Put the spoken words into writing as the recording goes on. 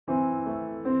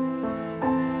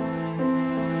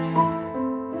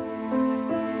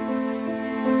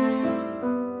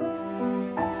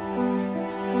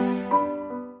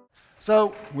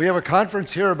So we have a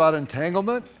conference here about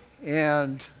entanglement,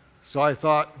 and so I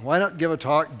thought, why not give a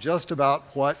talk just about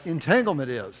what entanglement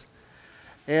is?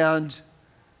 And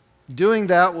doing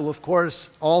that will, of course,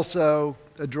 also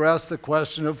address the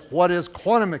question of what is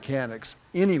quantum mechanics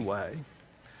anyway.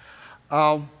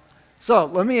 So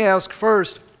let me ask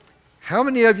first, how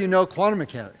many of you know quantum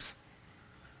mechanics?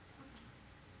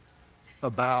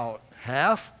 About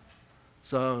half,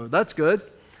 so that's good.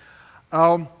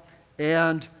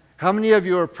 And how many of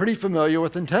you are pretty familiar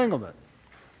with entanglement?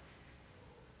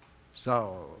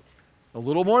 So a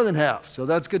little more than half, so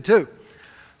that's good too.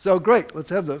 So great, let's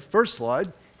have the first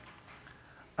slide.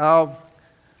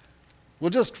 We'll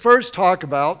just first talk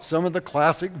about some of the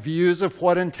classic views of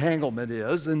what entanglement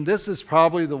is, and this is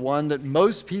probably the one that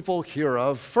most people hear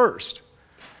of first.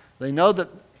 They know that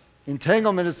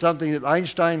entanglement is something that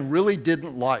Einstein really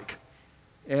didn't like,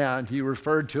 and he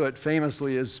referred to it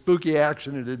famously as spooky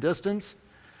action at a distance.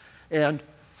 And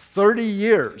 30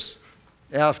 years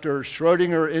after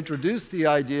Schroedinger introduced the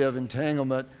idea of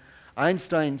entanglement,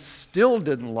 Einstein still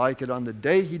didn't like it on the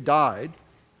day he died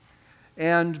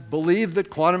and believed that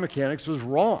quantum mechanics was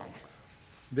wrong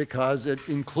because it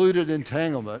included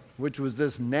entanglement, which was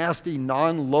this nasty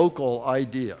non-local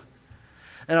idea.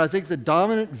 And I think the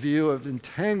dominant view of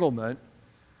entanglement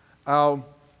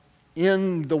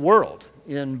in the world,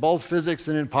 in both physics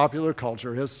and in popular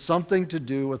culture, has something to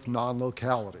do with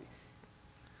non-locality.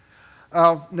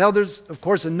 Now there's, of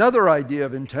course, another idea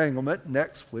of entanglement,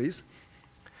 next please,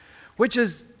 which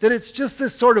is that it's just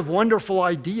this sort of wonderful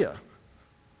idea.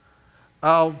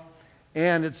 And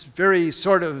it's very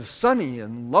sort of sunny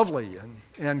and lovely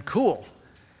and cool.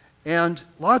 And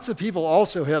lots of people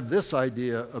also have this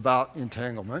idea about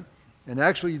entanglement. And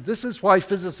actually, this is why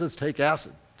physicists take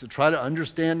acid, to try to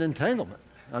understand entanglement.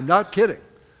 I'm not kidding.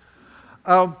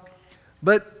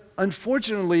 But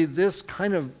unfortunately, this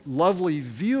kind of lovely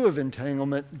view of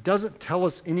entanglement doesn't tell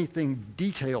us anything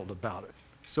detailed about it.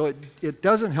 So it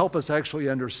doesn't help us actually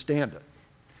understand it.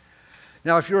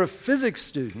 Now, if you're a physics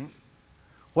student,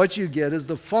 what you get is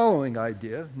the following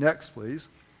idea. Next, please.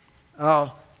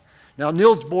 Now,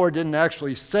 Niels Bohr didn't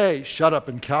actually say, shut up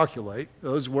and calculate.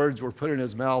 Those words were put in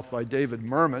his mouth by David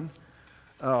Merman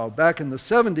back in the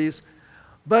 70s.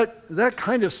 But that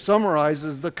kind of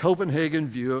summarizes the Copenhagen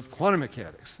view of quantum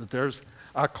mechanics, that there's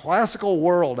a classical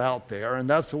world out there, and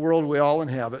that's the world we all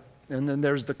inhabit. And then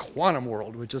there's the quantum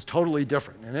world, which is totally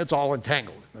different, and it's all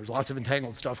entangled. There's lots of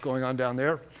entangled stuff going on down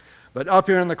there. But up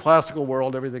here in the classical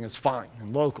world, everything is fine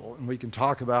and local, and we can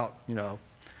talk about,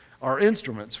 our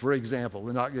instruments, for example,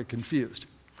 and not get confused.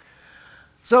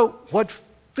 So what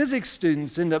physics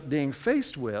students end up being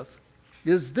faced with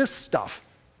is this stuff.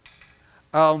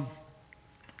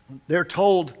 They're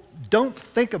told, don't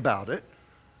think about it,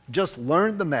 just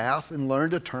learn the math and learn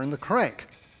to turn the crank.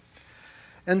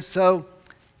 And so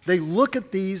they look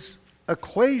at these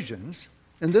equations,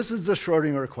 and this is the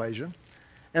Schroedinger equation,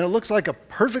 and it looks like a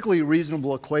perfectly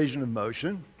reasonable equation of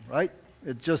motion, right?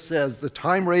 It just says the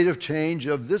time rate of change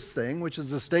of this thing, which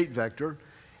is the state vector,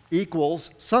 equals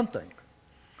something.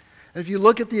 And if you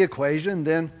look at the equation,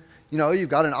 then you've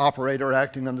got an operator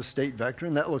acting on the state vector,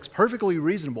 and that looks perfectly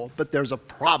reasonable, but there's a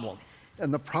problem.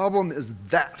 And the problem is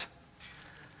that.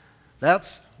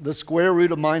 That's the square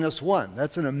root of -1.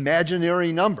 That's an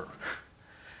imaginary number.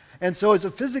 And so as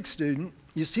a physics student,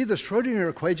 you see the Schroedinger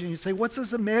equation, you say, what's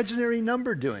this imaginary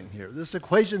number doing here? This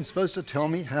equation is supposed to tell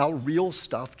me how real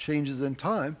stuff changes in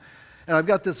time, and I've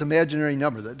got this imaginary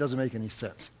number that doesn't make any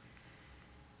sense.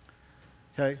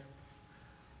 Okay?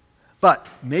 But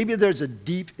maybe there's a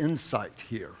deep insight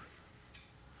here.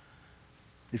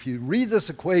 If you read this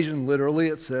equation literally,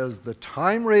 it says the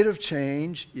time rate of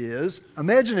change is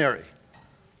imaginary.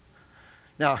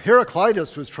 Now,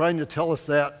 Heraclitus was trying to tell us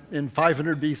that in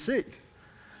 500 BC.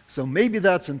 So maybe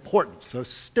that's important. So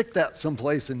stick that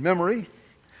someplace in memory.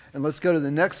 And let's go to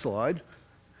the next slide.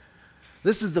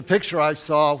 This is the picture I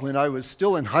saw when I was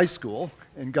still in high school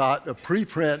and got a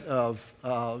preprint of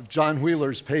John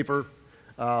Wheeler's paper,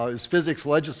 is Physics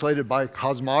Legislated by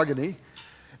Cosmogony,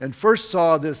 and first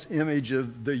saw this image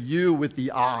of the U with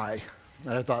the I.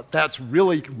 And I thought, that's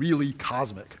really, really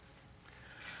cosmic.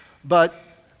 But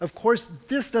of course,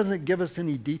 this doesn't give us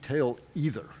any detail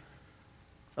either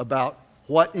about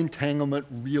what entanglement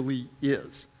really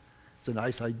is. It's a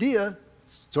nice idea,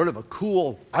 it's sort of a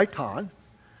cool icon,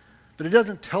 but it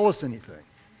doesn't tell us anything.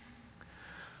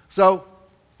 So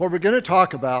what we're going to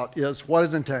talk about is what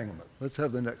is entanglement. Let's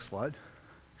have the next slide.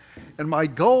 And my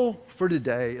goal for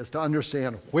today is to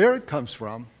understand where it comes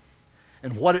from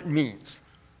and what it means.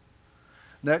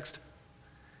 Next.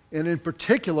 And in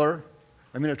particular,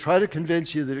 I'm going to try to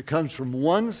convince you that it comes from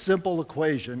one simple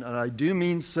equation, and I do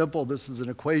mean simple. This is an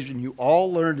equation you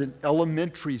all learned in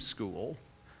elementary school.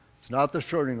 It's not the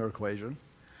Schroedinger equation.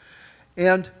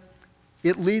 And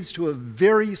it leads to a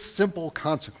very simple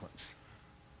consequence.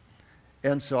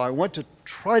 And so I want to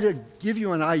try to give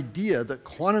you an idea that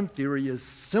quantum theory is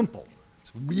simple.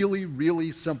 It's really,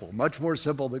 really simple, much more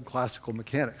simple than classical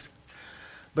mechanics.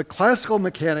 But classical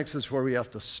mechanics is where we have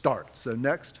to start. So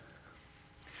next.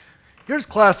 Here's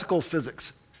classical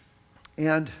physics.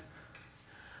 And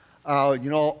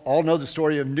you all know the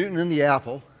story of Newton and the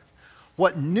apple.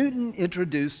 What Newton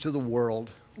introduced to the world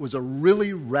was a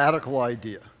really radical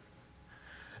idea.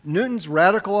 Newton's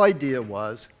radical idea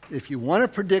was, if you want to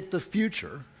predict the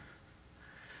future,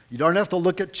 you don't have to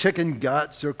look at chicken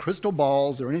guts or crystal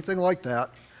balls or anything like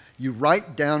that. You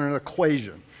write down an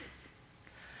equation.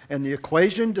 And the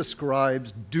equation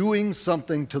describes doing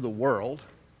something to the world.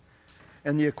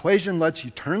 And the equation lets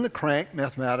you turn the crank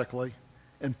mathematically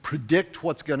and predict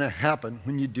what's going to happen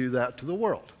when you do that to the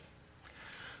world.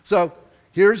 So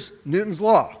here's Newton's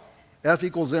law. F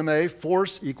equals ma,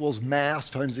 force equals mass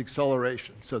times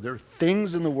acceleration. So there are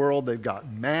things in the world, they've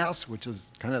got mass, which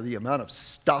is kind of the amount of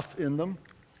stuff in them.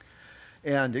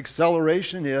 And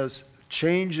acceleration is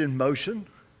change in motion.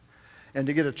 And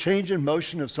to get a change in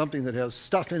motion of something that has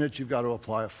stuff in it, you've got to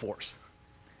apply a force.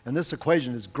 And this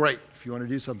equation is great if you want to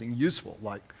do something useful,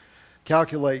 like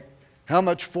calculate how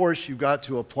much force you've got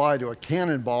to apply to a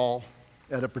cannonball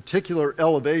at a particular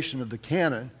elevation of the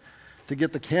cannon to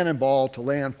get the cannonball to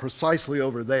land precisely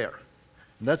over there.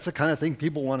 And that's the kind of thing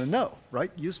people want to know,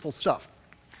 right? Useful stuff.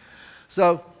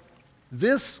 So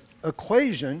this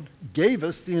equation gave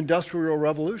us the Industrial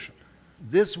Revolution.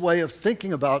 This way of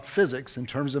thinking about physics in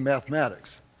terms of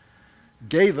mathematics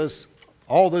gave us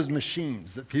all those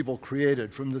machines that people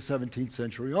created from the 17th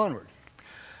century onward.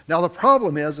 Now the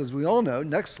problem is, as we all know,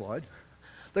 next slide,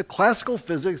 that classical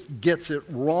physics gets it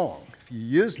wrong. If you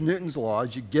use Newton's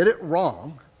laws, you get it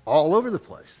wrong all over the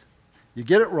place. You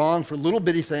get it wrong for little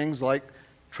bitty things like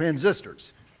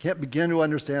transistors. You can't begin to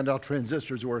understand how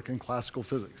transistors work in classical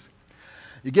physics.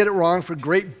 You get it wrong for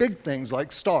great big things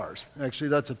like stars. Actually,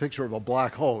 that's a picture of a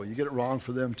black hole. You get it wrong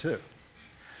for them too.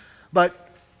 But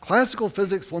classical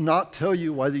physics will not tell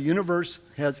you why the universe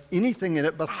has anything in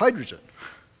it but hydrogen.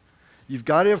 You've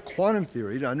got to have quantum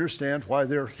theory to understand why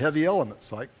there are heavy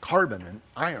elements like carbon and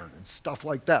iron and stuff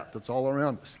like that that's all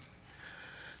around us.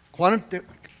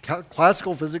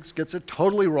 Classical physics gets it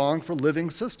totally wrong for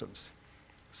living systems.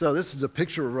 So this is a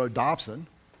picture of rhodopsin.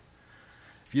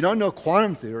 If you don't know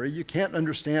quantum theory, you can't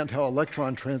understand how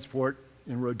electron transport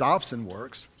in rhodopsin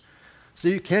works. So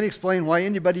you can't explain why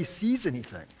anybody sees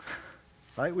anything.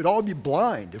 Right? We'd all be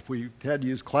blind if we had to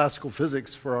use classical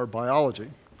physics for our biology.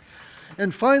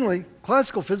 And finally,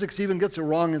 classical physics even gets it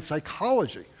wrong in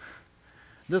psychology.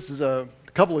 This is a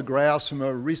couple of graphs from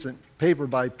a recent paper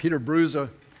by Peter Bruza,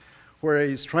 where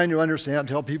he's trying to understand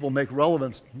how people make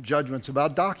relevance judgments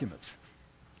about documents.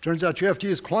 Turns out you have to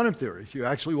use quantum theory if you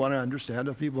actually want to understand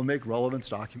how people make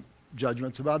relevance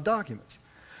judgments about documents.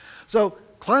 So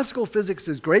classical physics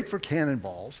is great for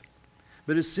cannonballs,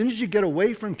 but as soon as you get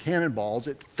away from cannonballs,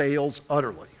 it fails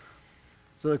utterly.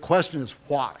 So the question is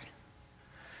why?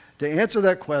 To answer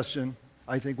that question,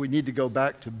 I think we need to go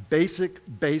back to basic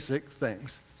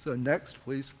things. So next,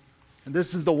 please. And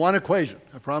this is the one equation.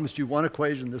 I promised you one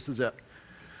equation. This is it.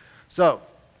 So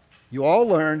you all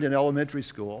learned in elementary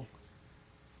school,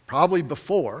 probably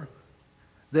before,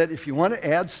 that if you want to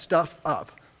add stuff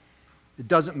up, it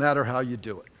doesn't matter how you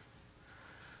do it.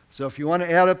 So if you want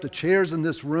to add up the chairs in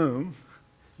this room,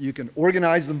 you can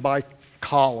organize them by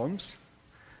columns,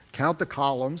 count the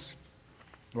columns,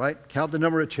 right? Count the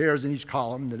number of chairs in each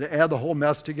column, and then add the whole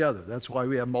mess together. That's why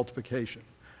we have multiplication.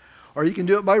 Or you can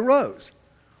do it by rows.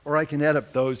 Or I can add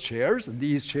up those chairs and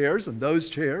these chairs and those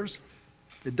chairs.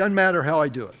 It doesn't matter how I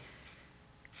do it.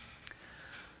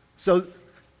 So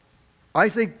I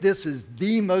think this is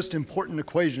the most important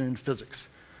equation in physics.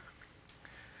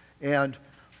 And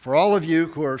for all of you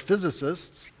who are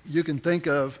physicists, you can think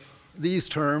of these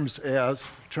terms as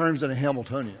terms in a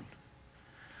Hamiltonian.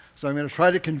 So I'm going to try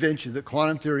to convince you that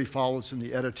quantum theory follows from the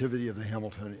additivity of the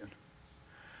Hamiltonian.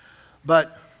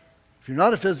 But if you're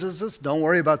not a physicist, don't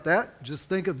worry about that. Just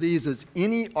think of these as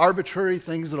any arbitrary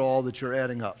things at all that you're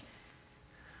adding up.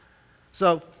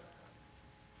 So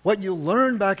what you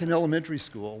learned back in elementary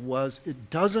school was it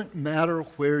doesn't matter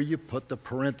where you put the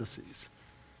parentheses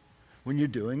when you're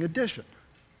doing addition.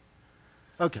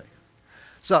 Okay,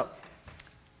 so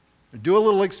do a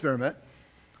little experiment.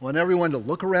 I want everyone to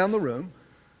look around the room.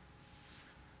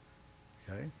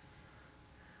 Okay.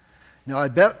 Now, I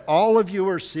bet all of you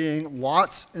are seeing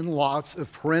lots and lots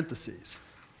of parentheses.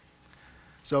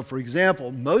 So, for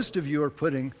example, most of you are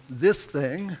putting this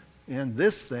thing and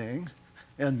this thing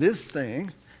and this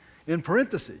thing in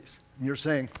parentheses. And you're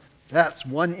saying, that's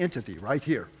one entity right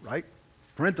here, right?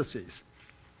 Parentheses.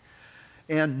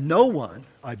 And no one,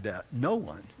 I bet, no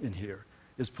one in here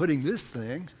is putting this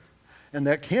thing and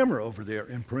that camera over there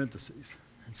in parentheses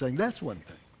and saying, that's one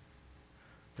thing.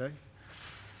 Okay?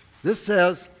 This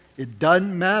says it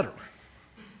doesn't matter.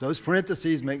 Those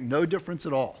parentheses make no difference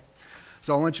at all.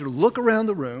 So I want you to look around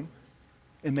the room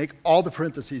and make all the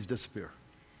parentheses disappear.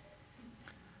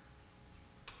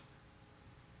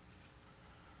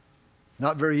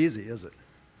 Not very easy, is it?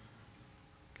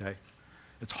 Okay?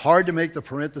 It's hard to make the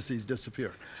parentheses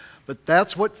disappear. But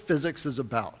that's what physics is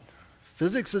about.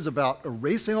 Physics is about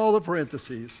erasing all the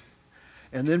parentheses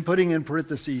and then putting in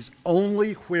parentheses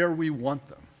only where we want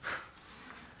them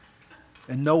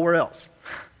and nowhere else.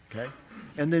 Okay?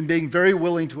 And then being very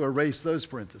willing to erase those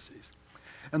parentheses.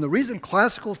 And the reason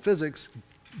classical physics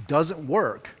doesn't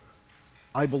work,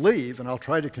 I believe, and I'll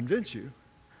try to convince you,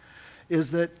 is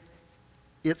that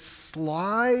it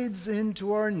slides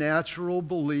into our natural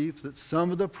belief that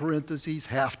some of the parentheses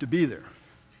have to be there,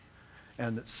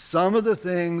 and that some of the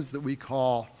things that we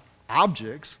call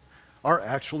objects are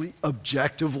actually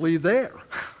objectively there.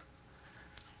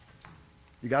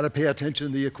 You got to pay attention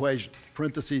to the equation.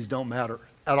 Parentheses don't matter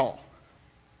at all.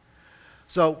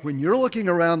 So when you're looking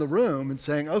around the room and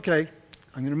saying, okay,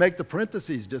 I'm going to make the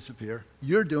parentheses disappear,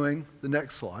 you're doing the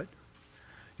next slide.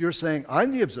 You're saying,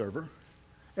 I'm the observer,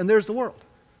 and there's the world.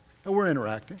 And we're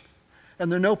interacting.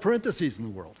 And there are no parentheses in the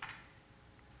world.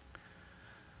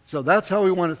 So that's how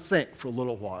we want to think for a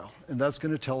little while. And that's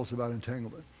going to tell us about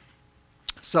entanglement.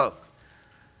 So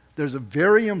there's a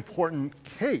very important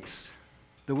case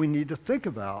that we need to think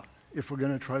about if we're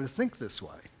going to try to think this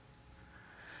way.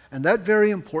 And that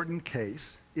very important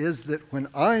case is that when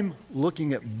I'm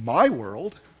looking at my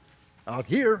world out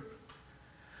here,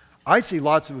 I see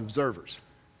lots of observers.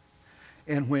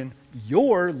 And when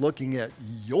you're looking at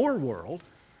your world,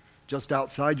 just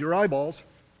outside your eyeballs,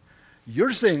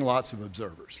 you're seeing lots of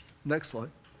observers. Next slide.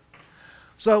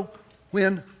 So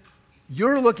when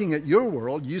you're looking at your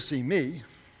world, you see me.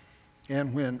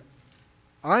 And when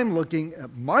I'm looking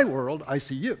at my world, I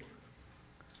see you.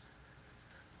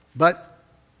 But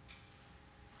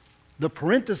the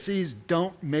parentheses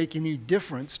don't make any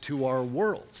difference to our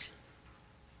worlds.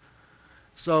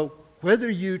 So whether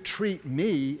you treat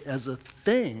me as a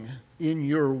thing in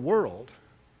your world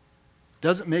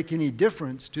doesn't make any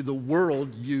difference to the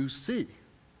world you see.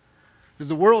 Because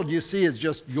the world you see is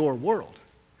just your world.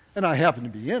 And I happen to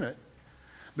be in it.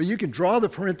 But you can draw the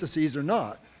parentheses or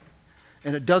not,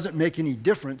 and it doesn't make any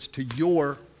difference to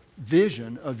your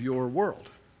vision of your world.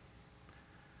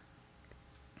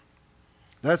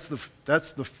 That's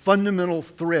the fundamental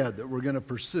thread that we're going to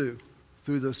pursue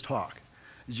through this talk,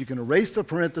 is you can erase the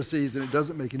parentheses and it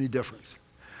doesn't make any difference.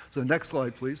 So next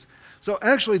slide, please. So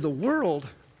actually the world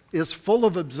is full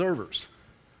of observers.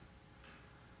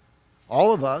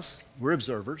 All of us, we're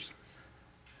observers.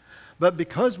 But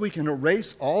because we can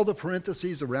erase all the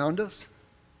parentheses around us,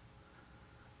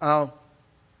 we're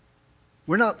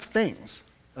not things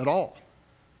at all.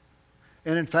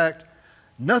 And in fact,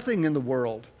 nothing in the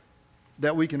world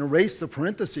that we can erase the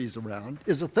parentheses around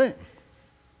is a thing.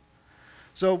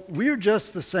 So we're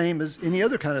just the same as any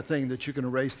other kind of thing that you can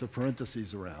erase the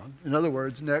parentheses around. In other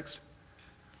words, next,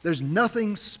 there's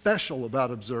nothing special about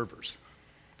observers,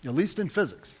 at least in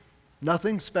physics.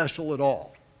 Nothing special at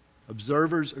all.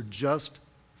 Observers are just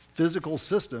physical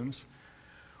systems,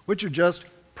 which are just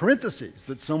parentheses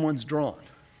that someone's drawn.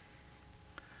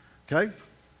 Okay?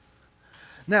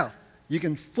 Now, you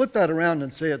can flip that around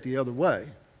and say it the other way.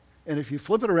 And if you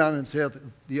flip it around and say it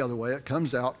the other way, it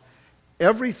comes out,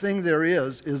 everything there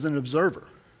is an observer.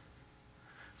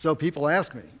 So people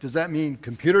ask me, does that mean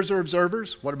computers are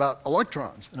observers? What about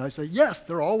electrons? And I say, yes,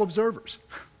 they're all observers.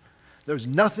 There's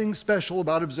nothing special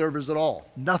about observers at all.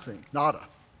 Nothing, nada.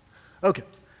 Okay,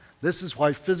 this is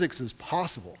why physics is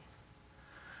possible.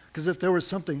 Because if there was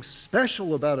something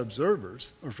special about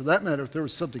observers, or for that matter, if there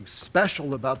was something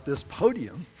special about this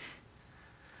podium,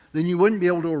 then you wouldn't be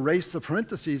able to erase the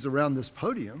parentheses around this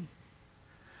podium,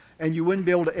 and you wouldn't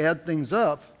be able to add things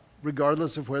up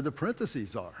regardless of where the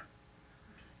parentheses are.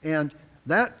 And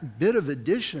that bit of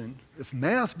addition, if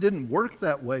math didn't work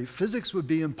that way, physics would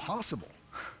be impossible.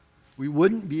 We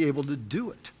wouldn't be able to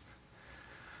do it.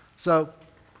 So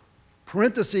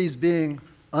parentheses being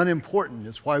unimportant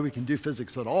is why we can do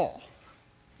physics at all.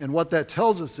 And what that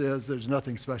tells us is there's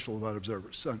nothing special about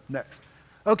observers. So next.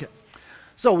 Okay.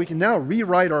 So we can now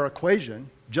rewrite our equation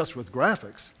just with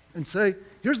graphics and say,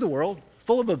 here's the world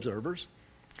full of observers,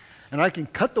 and I can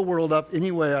cut the world up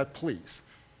any way I please.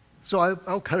 So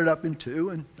I'll cut it up in two,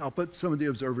 and I'll put some of the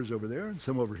observers over there and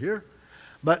some over here.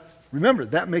 But remember,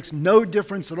 that makes no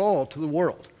difference at all to the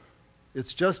world.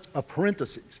 It's just a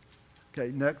parenthesis.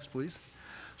 Okay, next, please.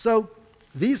 So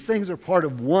these things are part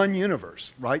of one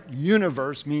universe, right?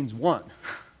 Universe means one.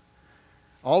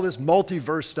 All this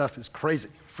multiverse stuff is crazy.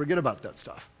 Forget about that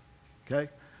stuff,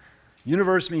 okay?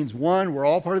 Universe means one. We're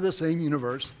all part of the same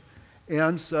universe.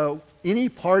 And so any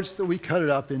parts that we cut it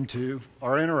up into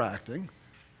are interacting,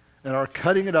 and our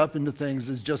cutting it up into things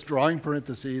is just drawing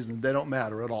parentheses, and they don't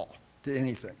matter at all to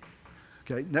anything.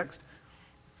 Okay, next.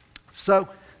 So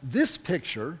this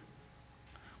picture,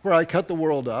 where I cut the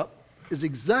world up, is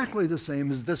exactly the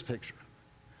same as this picture.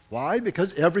 Why?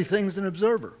 Because everything's an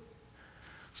observer.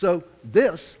 So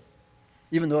this,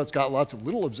 even though it's got lots of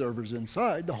little observers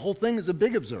inside, the whole thing is a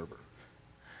big observer.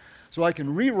 So I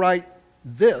can rewrite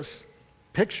this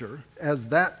picture as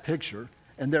that picture,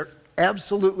 and they're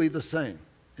absolutely the same.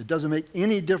 It doesn't make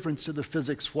any difference to the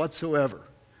physics whatsoever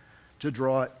to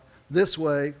draw it this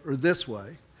way or this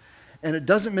way. And it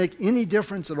doesn't make any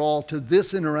difference at all to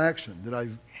this interaction that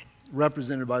I've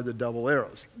represented by the double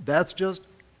arrows. That's just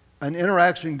an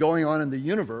interaction going on in the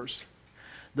universe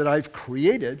that I've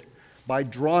created by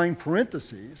drawing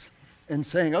parentheses and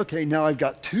saying, okay, now I've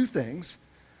got two things.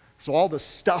 So all the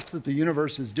stuff that the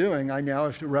universe is doing, I now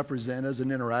have to represent as an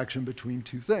interaction between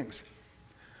two things.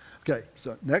 Okay,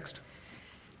 so next.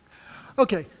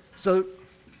 Okay, so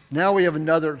now we have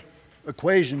another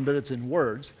equation, but it's in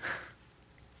words.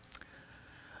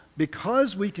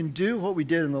 Because we can do what we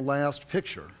did in the last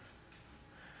picture,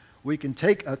 we can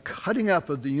take a cutting up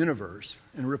of the universe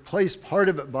and replace part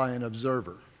of it by an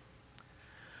observer.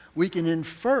 We can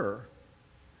infer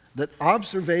that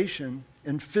observation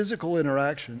and physical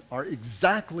interaction are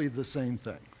exactly the same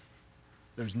thing.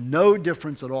 There's no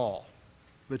difference at all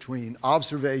between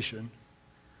observation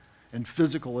and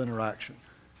physical interaction.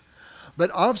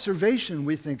 But observation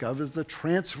we think of as the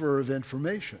transfer of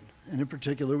information. And in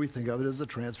particular, we think of it as the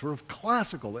transfer of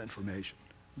classical information.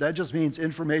 That just means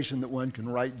information that one can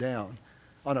write down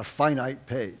on a finite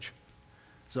page.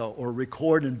 So, or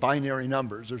record in binary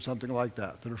numbers or something like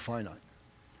that that are finite.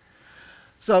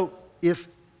 So if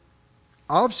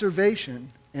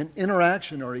observation and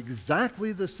interaction are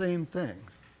exactly the same thing,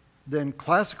 then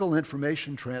classical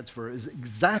information transfer is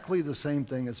exactly the same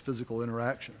thing as physical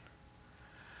interaction.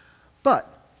 But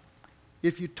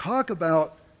if you talk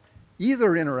about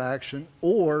either interaction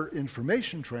or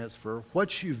information transfer,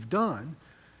 what you've done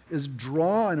is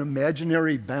draw an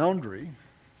imaginary boundary,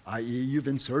 i.e. you've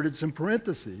inserted some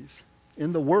parentheses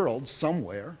in the world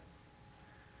somewhere,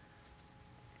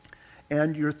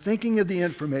 and you're thinking of the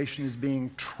information as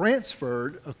being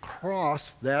transferred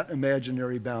across that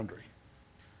imaginary boundary.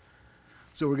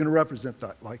 So we're going to represent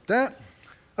that like that.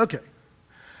 Okay,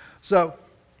 so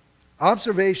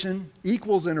observation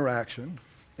equals interaction,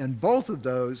 and both of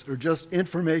those are just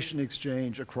information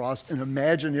exchange across an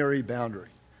imaginary boundary.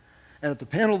 And at the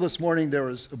panel this morning, there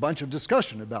was a bunch of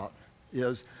discussion about,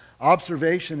 is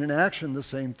observation and action the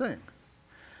same thing?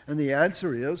 And the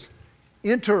answer is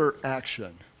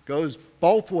interaction. Goes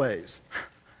both ways.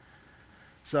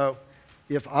 So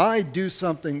if I do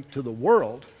something to the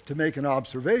world to make an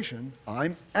observation,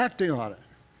 I'm acting on it.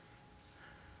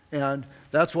 And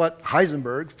that's what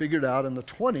Heisenberg figured out in the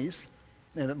 20s,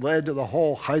 and it led to the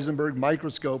whole Heisenberg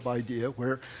microscope idea,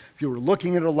 where if you were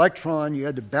looking at an electron, you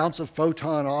had to bounce a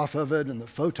photon off of it, and the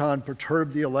photon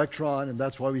perturbed the electron, and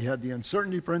that's why we had the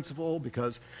uncertainty principle,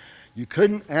 because you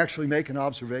couldn't actually make an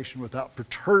observation without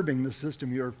perturbing the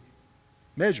system you're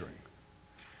measuring.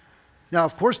 Now,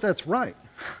 of course, that's right,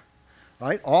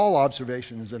 right? All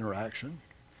observation is interaction.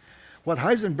 What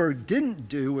Heisenberg didn't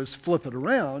do was flip it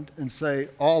around and say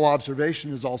all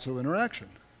observation is also interaction.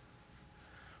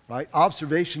 Right?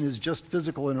 Observation is just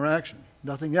physical interaction,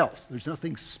 nothing else. There's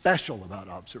nothing special about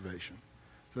observation.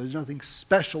 So there's nothing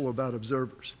special about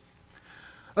observers.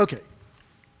 Okay,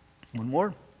 one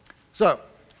more. So,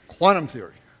 quantum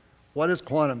theory. What is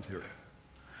quantum theory?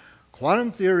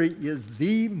 Quantum theory is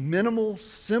the minimal,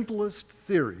 simplest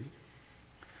theory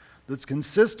that's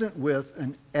consistent with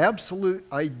an absolute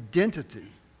identity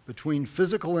between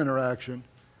physical interaction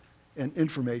and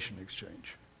information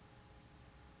exchange.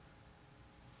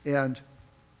 And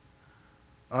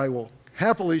I will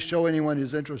happily show anyone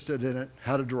who's interested in it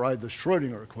how to derive the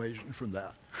Schroedinger equation from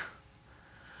that.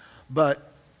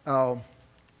 But I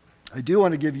do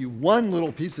want to give you one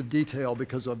little piece of detail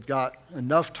because I've got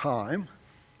enough time.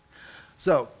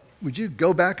 So would you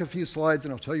go back a few slides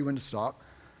and I'll tell you when to stop?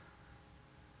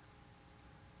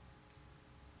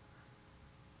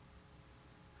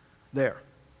 There.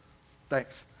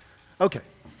 Thanks. Okay.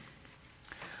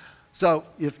 So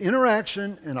if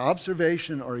interaction and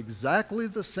observation are exactly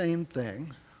the same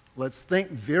thing, let's think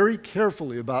very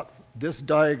carefully about this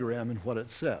diagram and what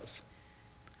it says.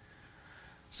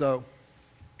 So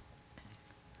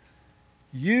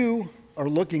you are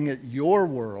looking at your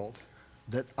world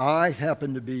that I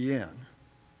happen to be in,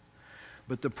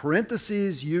 but the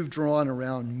parentheses you've drawn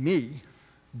around me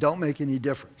don't make any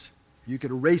difference. You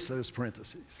could erase those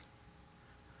parentheses.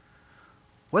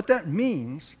 What that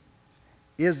means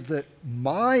is that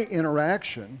my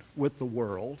interaction with the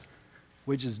world,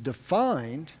 which is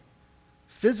defined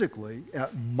physically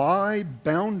at my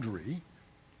boundary,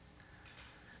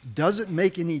 doesn't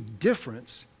make any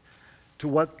difference to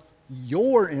what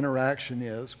your interaction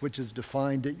is, which is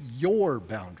defined at your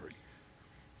boundary.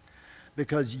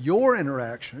 Because your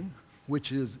interaction,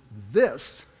 which is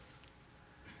this,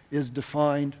 is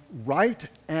defined right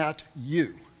at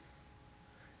you.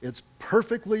 It's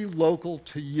perfectly local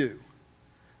to you.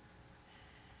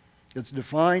 It's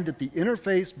defined at the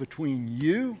interface between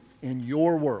you and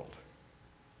your world.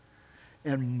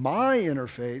 And my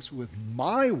interface with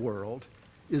my world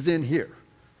is in here.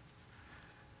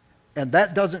 And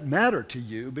that doesn't matter to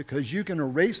you because you can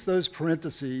erase those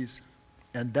parentheses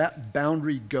and that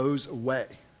boundary goes away.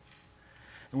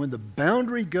 And when the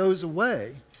boundary goes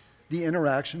away, the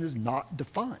interaction is not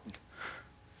defined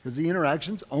because the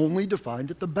interaction's only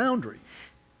defined at the boundary.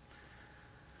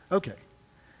 Okay,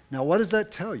 now what does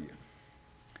that tell you?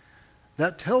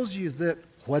 That tells you that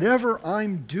whatever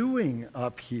I'm doing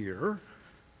up here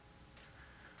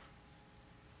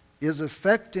is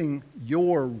affecting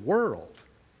your world,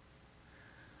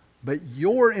 but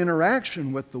your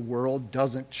interaction with the world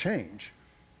doesn't change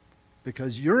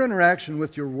because your interaction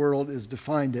with your world is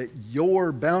defined at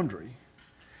your boundary,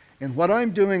 and what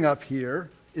I'm doing up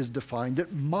here is defined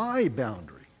at my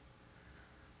boundary.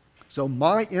 So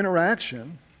my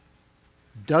interaction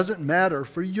doesn't matter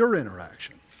for your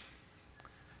interaction.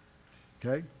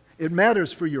 Okay? It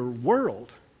matters for your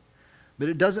world, but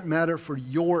it doesn't matter for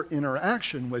your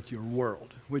interaction with your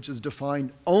world, which is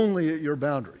defined only at your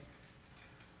boundary.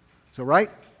 So, right,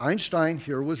 Einstein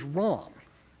here was wrong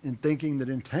in thinking that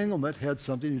entanglement had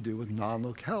something to do with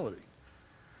non-locality,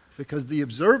 because the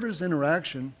observer's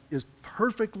interaction is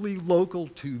perfectly local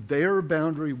to their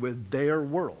boundary with their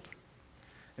world,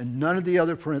 and none of the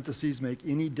other parentheses make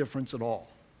any difference at all.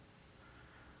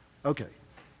 Okay.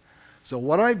 So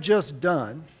what I've just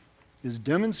done is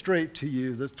demonstrate to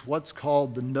you that what's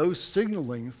called the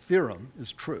no-signaling theorem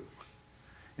is true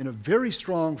in a very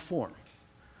strong form.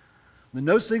 The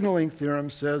no-signaling theorem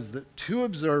says that two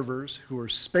observers who are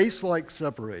space-like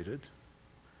separated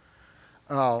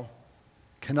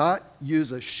cannot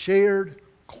use a shared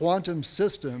quantum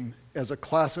system as a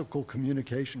classical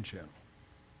communication channel.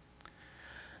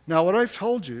 Now, what I've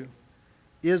told you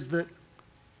is that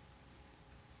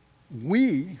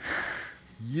we,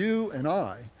 you and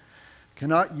I,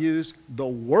 cannot use the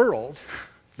world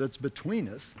that's between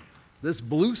us, this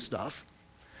blue stuff,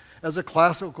 as a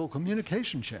classical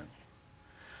communication channel.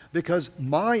 Because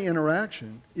my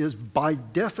interaction is by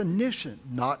definition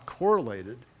not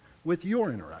correlated with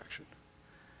your interaction.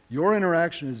 Your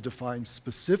interaction is defined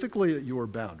specifically at your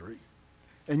boundary,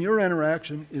 and your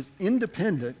interaction is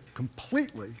independent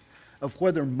completely of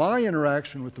whether my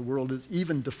interaction with the world is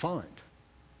even defined.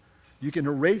 You can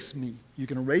erase me. You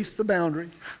can erase the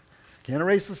boundary. Can't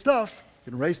erase the stuff.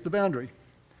 You can erase the boundary.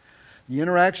 The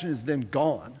interaction is then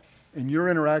gone, and your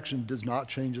interaction does not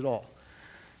change at all.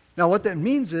 Now, what that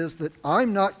means is that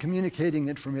I'm not communicating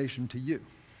information to you.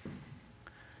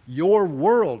 Your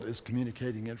world is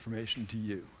communicating information to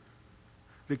you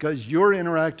because you're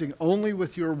interacting only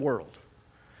with your world,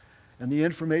 and the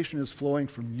information is flowing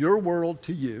from your world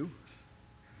to you.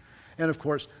 And of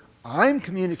course, I'm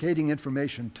communicating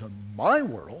information to my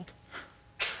world,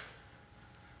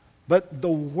 but the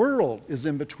world is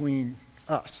in between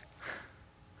us.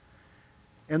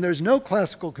 And there's no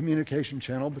classical communication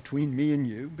channel between me and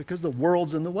you because the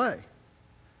world's in the way.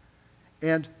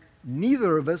 And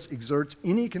neither of us exerts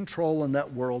any control in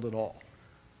that world at all.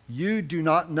 You do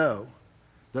not know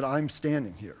that I'm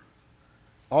standing here.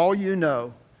 All you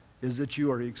know is that you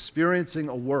are experiencing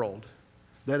a world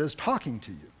that is talking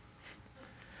to you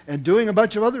and doing a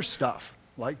bunch of other stuff,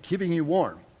 like keeping you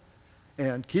warm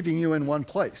and keeping you in one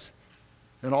place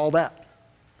and all that.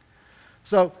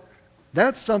 So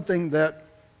that's something that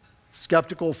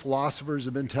skeptical philosophers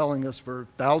have been telling us for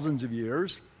thousands of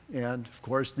years, and of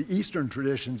course the Eastern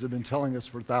traditions have been telling us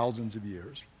for thousands of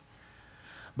years.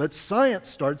 But science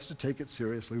starts to take it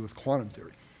seriously with quantum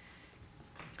theory.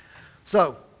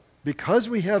 So, because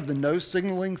we have the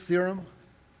no-signaling theorem,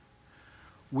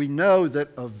 we know that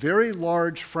a very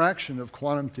large fraction of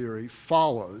quantum theory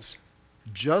follows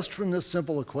just from this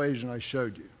simple equation I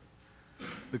showed you.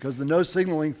 Because the no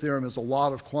signaling theorem is a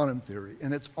lot of quantum theory,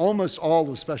 and it's almost all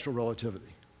of special relativity.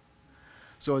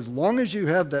 So as long as you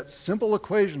have that simple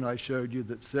equation I showed you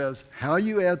that says how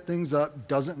you add things up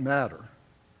doesn't matter,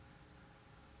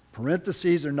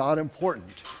 parentheses are not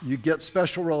important, you get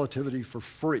special relativity for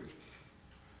free.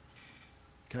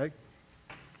 Okay?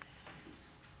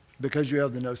 Because you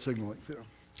have the no signaling theorem.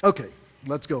 Okay,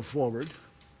 let's go forward.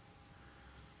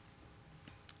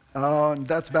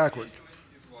 That's backward.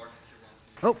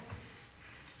 Oh.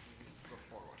 This is to go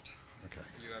forward. Okay.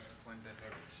 You have to point that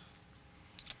average.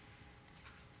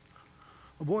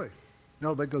 Oh boy.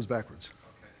 No, that goes backwards.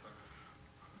 Okay, sorry.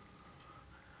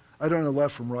 I don't know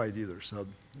left from right either, so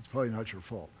it's probably not your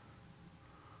fault.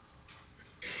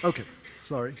 Okay,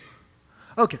 sorry.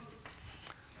 Okay.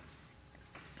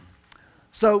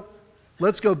 So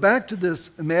let's go back to this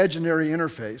imaginary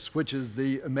interface, which is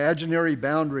the imaginary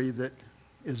boundary that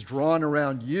is drawn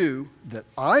around you that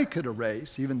I could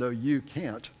erase, even though you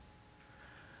can't,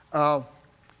 and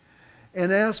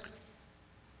ask,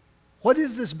 what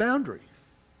is this boundary?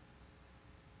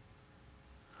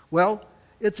 Well,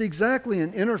 it's exactly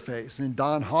an interface in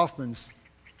Don Hoffman's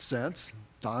sense.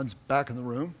 Don's back in the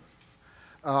room,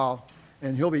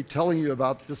 and he'll be telling you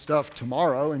about this stuff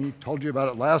tomorrow, and he told you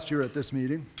about it last year at this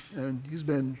meeting, and he's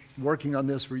been working on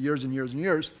this for years and years and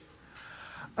years.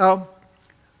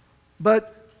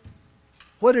 But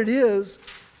what it is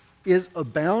a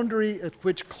boundary at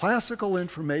which classical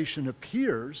information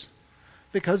appears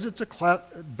because it's a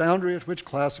boundary at which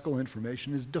classical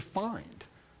information is defined.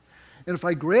 And if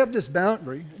I grab this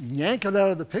boundary and yank it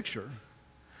out of the picture,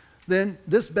 then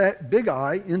this big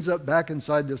I ends up back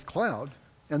inside this cloud,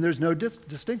 and there's no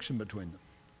distinction between them.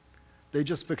 They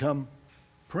just become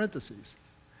parentheses.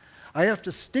 I have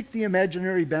to stick the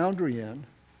imaginary boundary in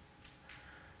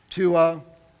to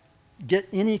get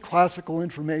any classical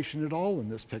information at all in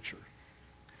this picture.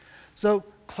 So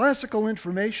classical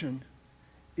information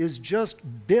is just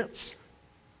bits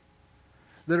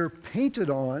that are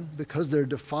painted on because they're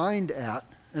defined at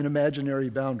an imaginary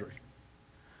boundary.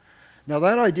 Now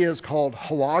that idea is called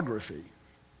holography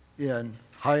in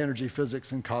high energy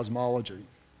physics and cosmology.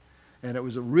 And it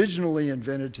was originally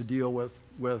invented to deal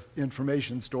with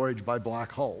information storage by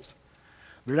black holes.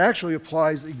 But it actually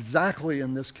applies exactly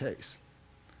in this case.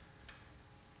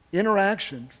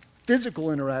 Interaction,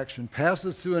 physical interaction,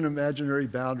 passes through an imaginary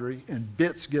boundary and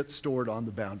bits get stored on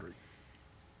the boundary.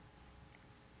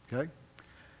 Okay?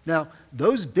 Now,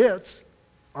 those bits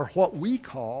are what we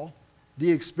call the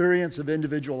experience of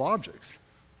individual objects.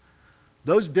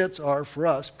 Those bits are, for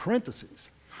us, parentheses.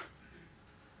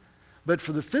 But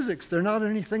for the physics, they're not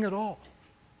anything at all.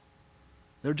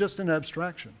 They're just an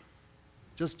abstraction,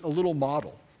 just a little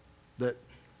model that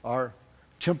our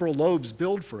temporal lobes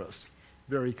build for us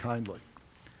very kindly.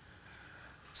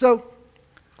 So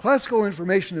classical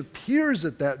information appears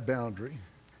at that boundary,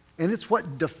 and it's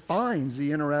what defines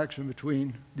the interaction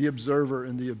between the observer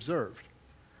and the observed.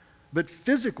 But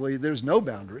physically, there's no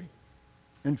boundary,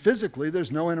 and physically,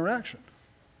 there's no interaction.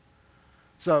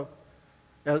 So,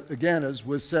 again, as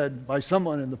was said by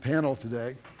someone in the panel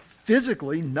today,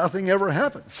 physically, nothing ever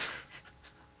happens.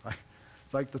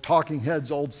 It's like the Talking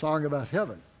Heads' old song about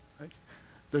heaven. Right?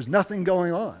 There's nothing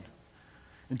going on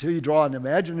until you draw an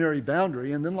imaginary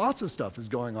boundary, and then lots of stuff is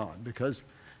going on because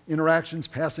interaction's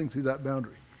passing through that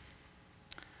boundary.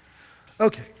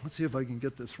 Okay, let's see if I can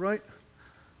get this right.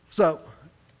 So,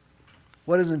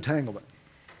 what is entanglement?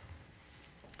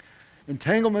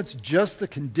 Entanglement's just the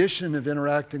condition of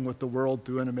interacting with the world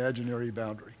through an imaginary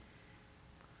boundary.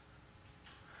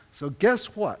 So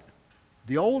guess what?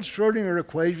 The old Schroedinger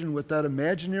equation with that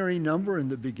imaginary number in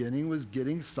the beginning was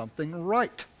getting something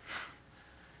right.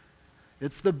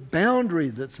 It's the boundary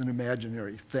that's an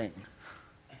imaginary thing.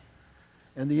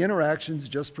 And the interaction's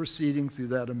just proceeding through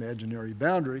that imaginary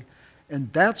boundary.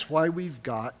 And that's why we've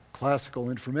got classical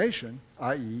information,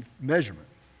 i.e. measurement.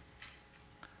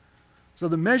 So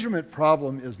the measurement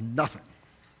problem is nothing.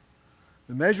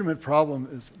 The measurement problem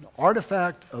is an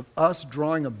artifact of us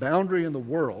drawing a boundary in the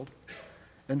world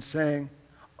and saying,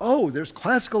 oh, there's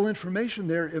classical information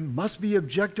there, it must be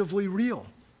objectively real.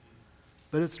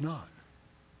 But it's not.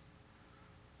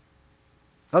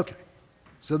 Okay,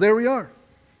 so there we are.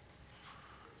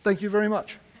 Thank you very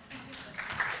much.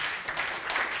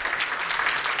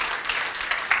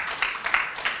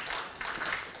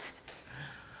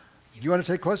 Do you want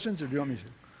to take questions, or do you want me to?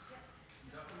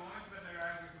 Just a moment when I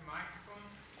arrive with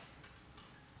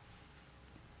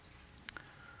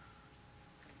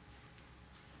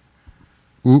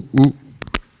the microphone.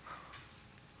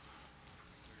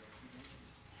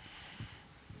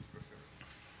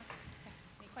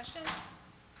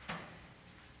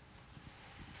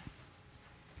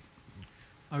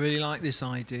 I really like this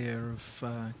idea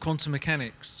of quantum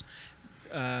mechanics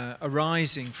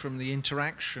arising from the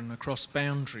interaction across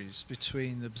boundaries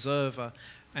between the observer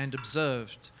and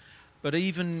observed. But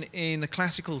even in a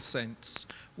classical sense,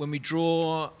 when we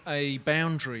draw a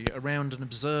boundary around an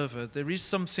observer, there is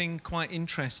something quite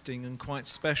interesting and quite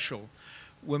special.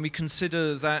 When we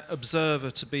consider that observer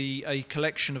to be a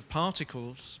collection of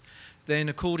particles, then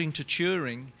according to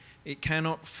Turing, it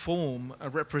cannot form a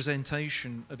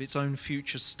representation of its own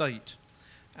future state.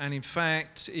 And in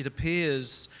fact, it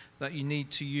appears that you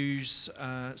need to use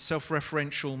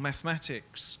self-referential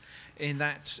mathematics in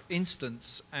that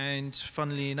instance. And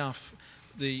funnily enough,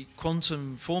 the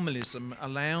quantum formalism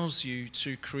allows you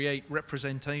to create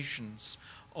representations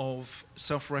of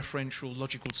self-referential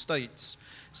logical states.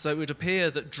 So it would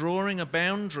appear that drawing a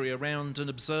boundary around an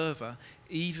observer,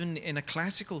 even in a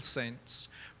classical sense,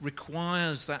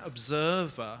 requires that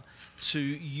observer to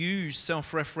use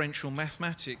self-referential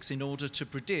mathematics in order to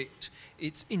predict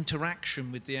its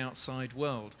interaction with the outside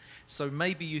world. So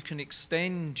maybe you can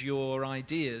extend your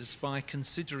ideas by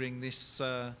considering this,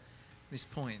 this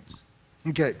point.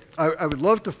 Okay, I would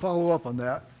love to follow up on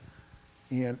that,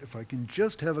 and if I can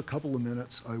just have a couple of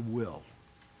minutes, I will.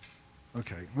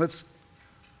 Okay,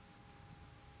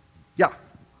 yeah,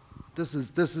 this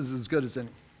is as good as any,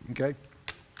 okay?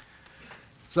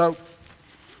 So,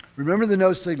 remember the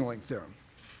no signaling theorem.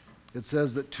 It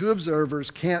says that two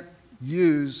observers can't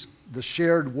use the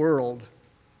shared world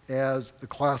as the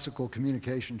classical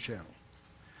communication channel.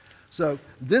 So,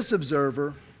 this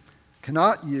observer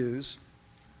cannot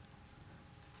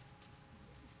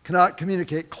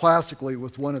communicate classically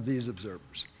with one of these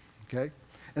observers, okay?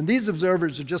 And these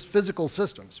observers are just physical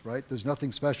systems, right? There's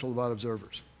nothing special about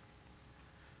observers,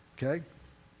 okay?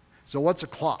 So what's a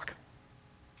clock?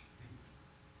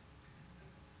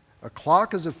 A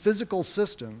clock is a physical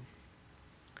system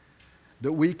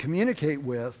that we communicate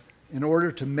with in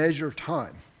order to measure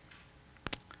time.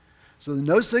 So the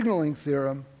no signaling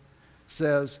theorem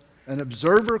says an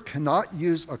observer cannot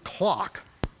use a clock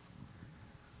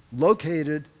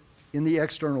located in the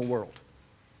external world,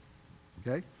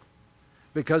 okay?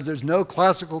 Because there's no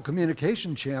classical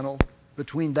communication channel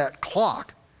between that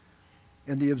clock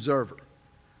and the observer.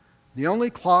 The only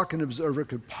clock an observer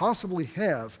could possibly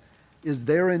have is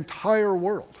their entire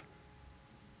world,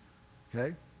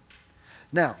 okay?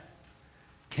 Now,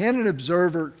 can an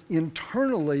observer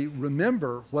internally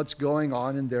remember what's going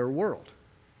on in their world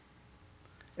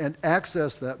and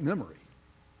access that memory?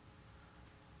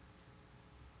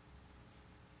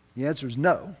 The answer is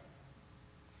no,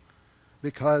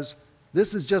 because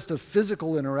this is just a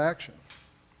physical interaction.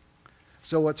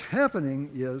 So what's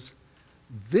happening is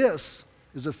this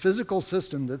is a physical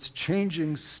system that's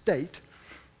changing state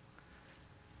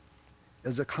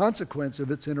as a consequence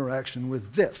of its interaction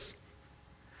with this.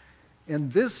 And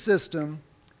this system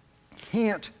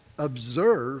can't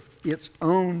observe its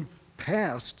own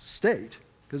past state,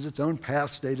 because its own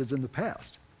past state is in the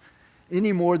past,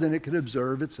 any more than it could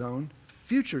observe its own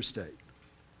future state.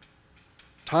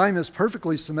 Time is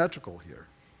perfectly symmetrical here.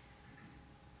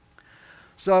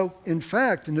 So, in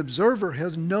fact, an observer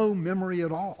has no memory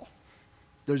at all.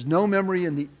 There's no memory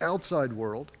in the outside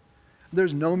world.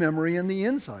 There's no memory in the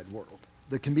inside world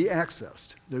that can be accessed.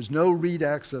 There's no read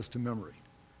access to memory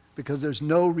because there's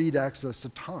no read access to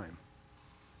time.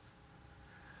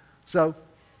 So,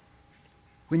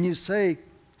 when you say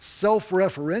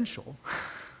self-referential,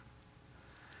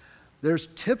 there's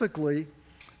typically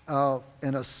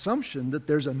an assumption that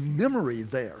there's a memory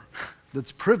there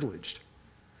that's privileged,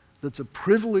 that's a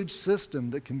privileged system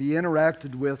that can be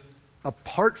interacted with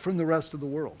apart from the rest of the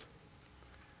world.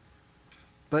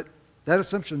 But that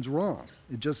assumption's wrong.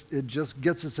 It just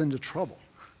gets us into trouble.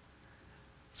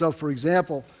 So, for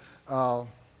example,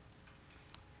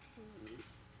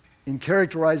 in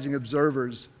characterizing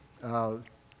observers,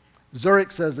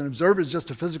 Zurich says an observer is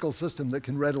just a physical system that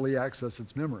can readily access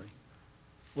its memory.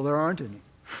 Well, there aren't any,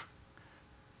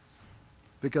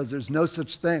 because there's no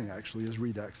such thing, actually, as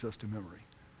read access to memory.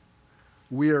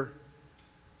 We're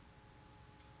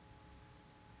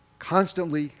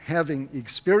constantly having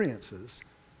experiences,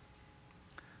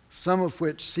 some of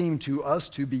which seem to us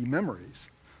to be memories,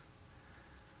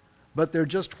 but they're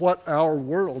just what our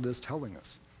world is telling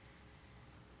us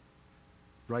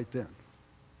right then.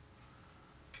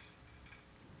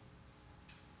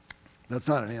 That's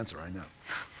not an answer, I know.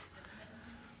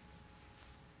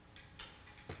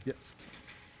 Yes.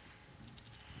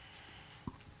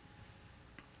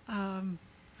 I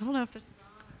don't know if this is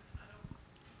on.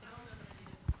 I don't know that I need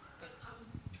it. But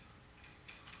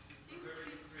it seems to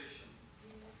be.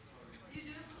 You do?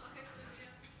 Okay.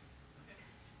 Yeah.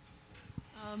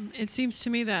 Okay. It seems to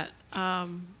me that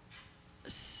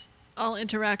all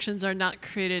interactions are not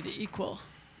created equal,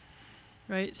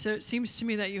 right? So it seems to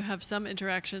me that you have some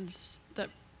interactions that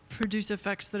produce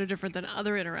effects that are different than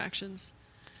other interactions.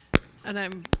 And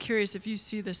I'm curious if you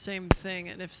see the same thing,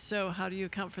 and if so, how do you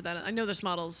account for that? I know this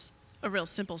model's a real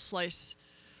simple slice,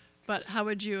 but how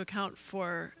would you account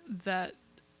for that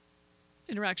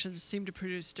interactions seem to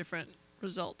produce different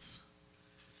results?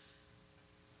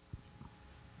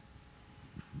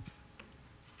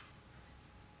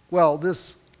 Well,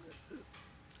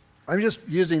 I'm just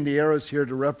using the arrows here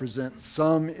to represent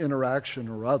some interaction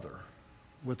or other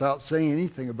without saying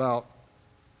anything about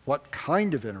what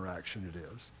kind of interaction it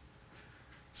is.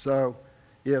 So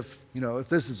if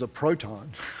this is a proton,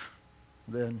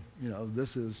 then,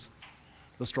 this is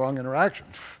a strong interaction.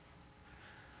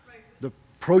 Right. The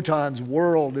proton's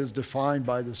world is defined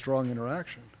by the strong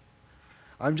interaction.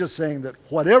 I'm just saying that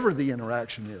whatever the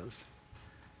interaction is,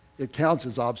 it counts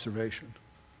as observation.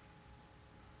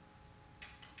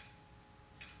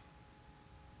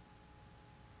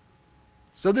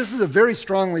 So this is a very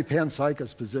strongly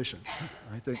panpsychist position.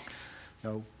 I think,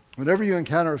 whenever you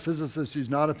encounter a physicist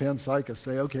who's not a panpsychist,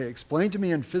 say, okay, explain to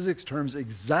me in physics terms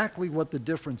exactly what the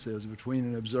difference is between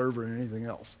an observer and anything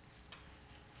else.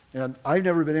 And I've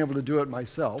never been able to do it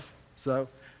myself, so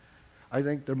I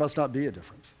think there must not be a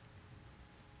difference.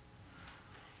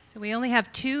 So we only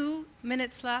have 2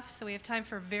 minutes left, so we have time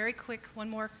for one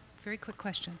more very quick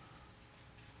question.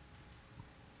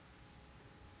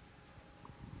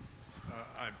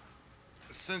 I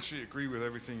essentially agree with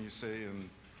everything you say in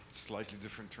slightly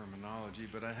different terminology,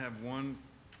 but I have one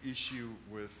issue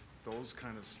with those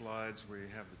kind of slides where you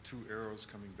have the 2 arrows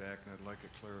coming back, and I'd like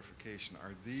a clarification.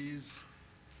 Are these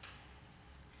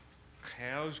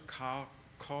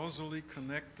causally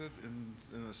connected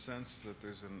in a sense that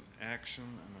there's an action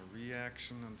and a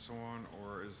reaction and so on,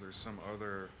 or is there some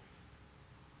other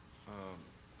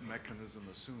mechanism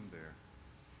assumed there?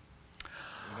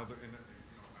 I'm kind of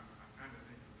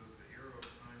thinking, does the arrow of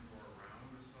time go around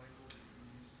the cycle between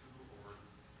these two,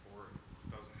 or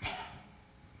does it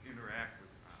interact with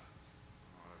odds?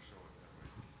 I want to show it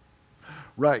that way.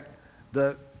 Right.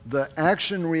 The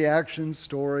action-reaction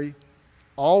story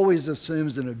always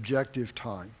assumes an objective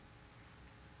time.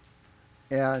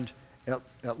 And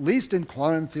at least in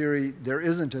quantum theory, there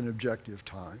isn't an objective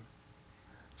time.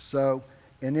 So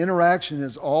an interaction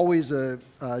is always a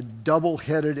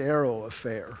double-headed arrow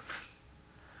affair.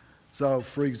 So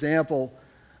for example,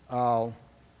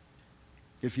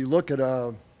 if you look at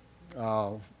a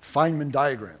Feynman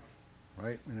diagram,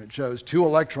 right, and it shows 2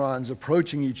 electrons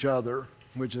approaching each other,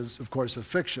 which is, of course, a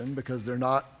fiction because they're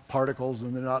not particles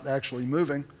and they're not actually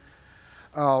moving,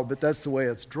 but that's the way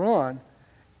it's drawn,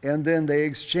 and then they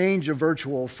exchange a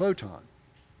virtual photon.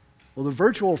 Well, the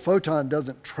virtual photon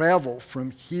doesn't travel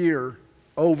from here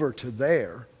over to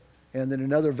there, and then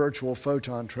another virtual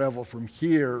photon travel from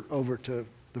here over to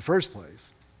the first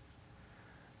place.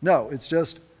 No, it's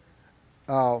just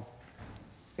an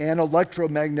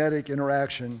electromagnetic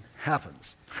interaction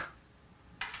happens,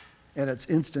 and it's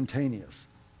instantaneous.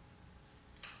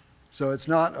 So it's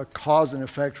not a cause and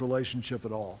effect relationship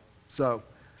at all. So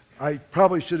I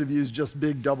probably should have used just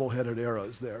big double-headed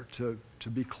arrows there to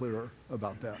be clearer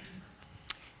about that.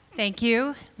 Thank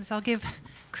you. I'll give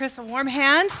Chris a warm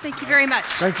hand. Thank you very much.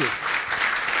 Thank you.